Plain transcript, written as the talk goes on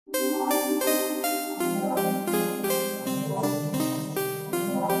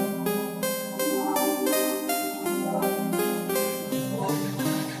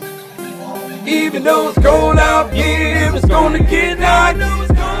Even though it's cold out here, it's gonna get hot.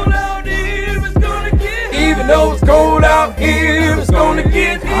 Even though it's cold out here, it's gonna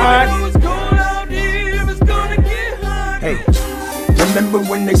get hot. Hey, remember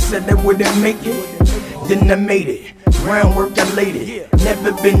when they said they wouldn't make it? Then I made it. Groundwork I laid it.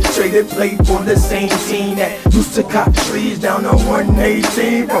 Never been traded, played for the same team that used to cop trees down on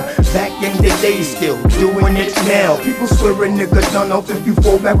 118. From back in the day, still doing it now. People swear a nigga done off if you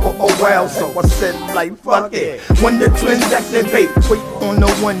fall back for a while. So I said like fuck it. When the twins activate, wait on the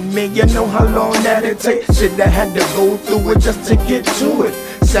 1 million, know how long that'd take. Shit, I had to go through it just to get to it.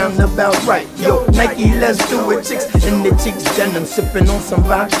 Sound about right, yo, Nike, let's do it. Chicks in the cheeks denim, sipping on some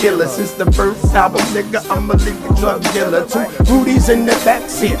vodka. Since the first album, nigga, I'ma leave the drug dealer. 2 Rudies in the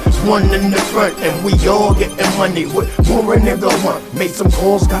backseat, 1 in the front, and we all getting money with more a nigga want. Made some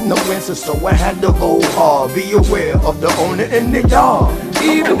calls, got no answers, so I had to go hard. Be aware of the owner in the yard.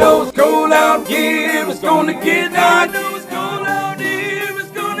 Even though it's cold out here, it's gonna get hot.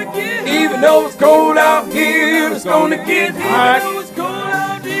 Even though it's cold out here, it's gonna get hot.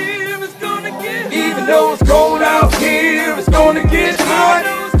 Even though it's cold out here, it's gonna get hot.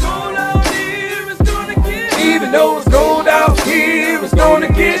 Even though it's cold out here, it's gonna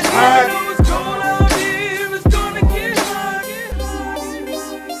get hot.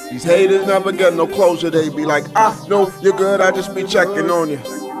 These haters never get no closure, they be like, I know you're good, I just be checking on you.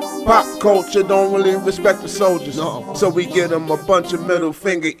 Pop culture don't really respect the soldiers, so we get them a bunch of middle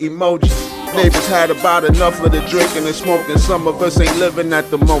finger emojis. Neighbors had about enough of the drinking and smoking. Some of us ain't living at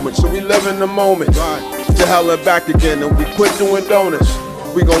the moment, so we live in the moment. To hell and back again, and we quit doing donuts.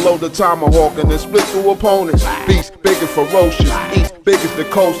 We gon' load the tomahawk and then split through opponents. Beast big and ferocious, east big as the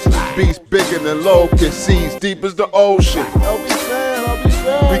coast. Beast bigger than locusts, seas deep as the ocean.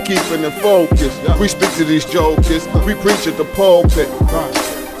 We keeping it focused. We speak to these jokers, we preach at the pulpit.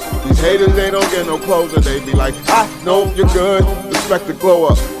 These haters, they don't get no closure. They be like, I know you're good, respect the glow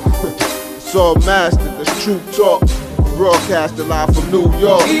up. It's all mastered, that's true talk. Broadcasting live from New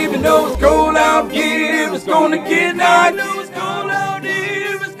York. Even though it's cold out here, it's gonna get hot.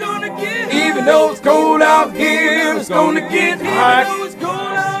 Even though it's cold out here, it's gonna get hot.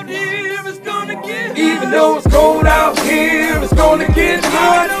 Even though it's cold out here, it's gonna get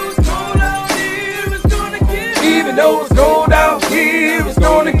hot. Even though it's cold out here, it's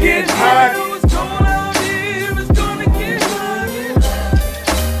gonna get hot.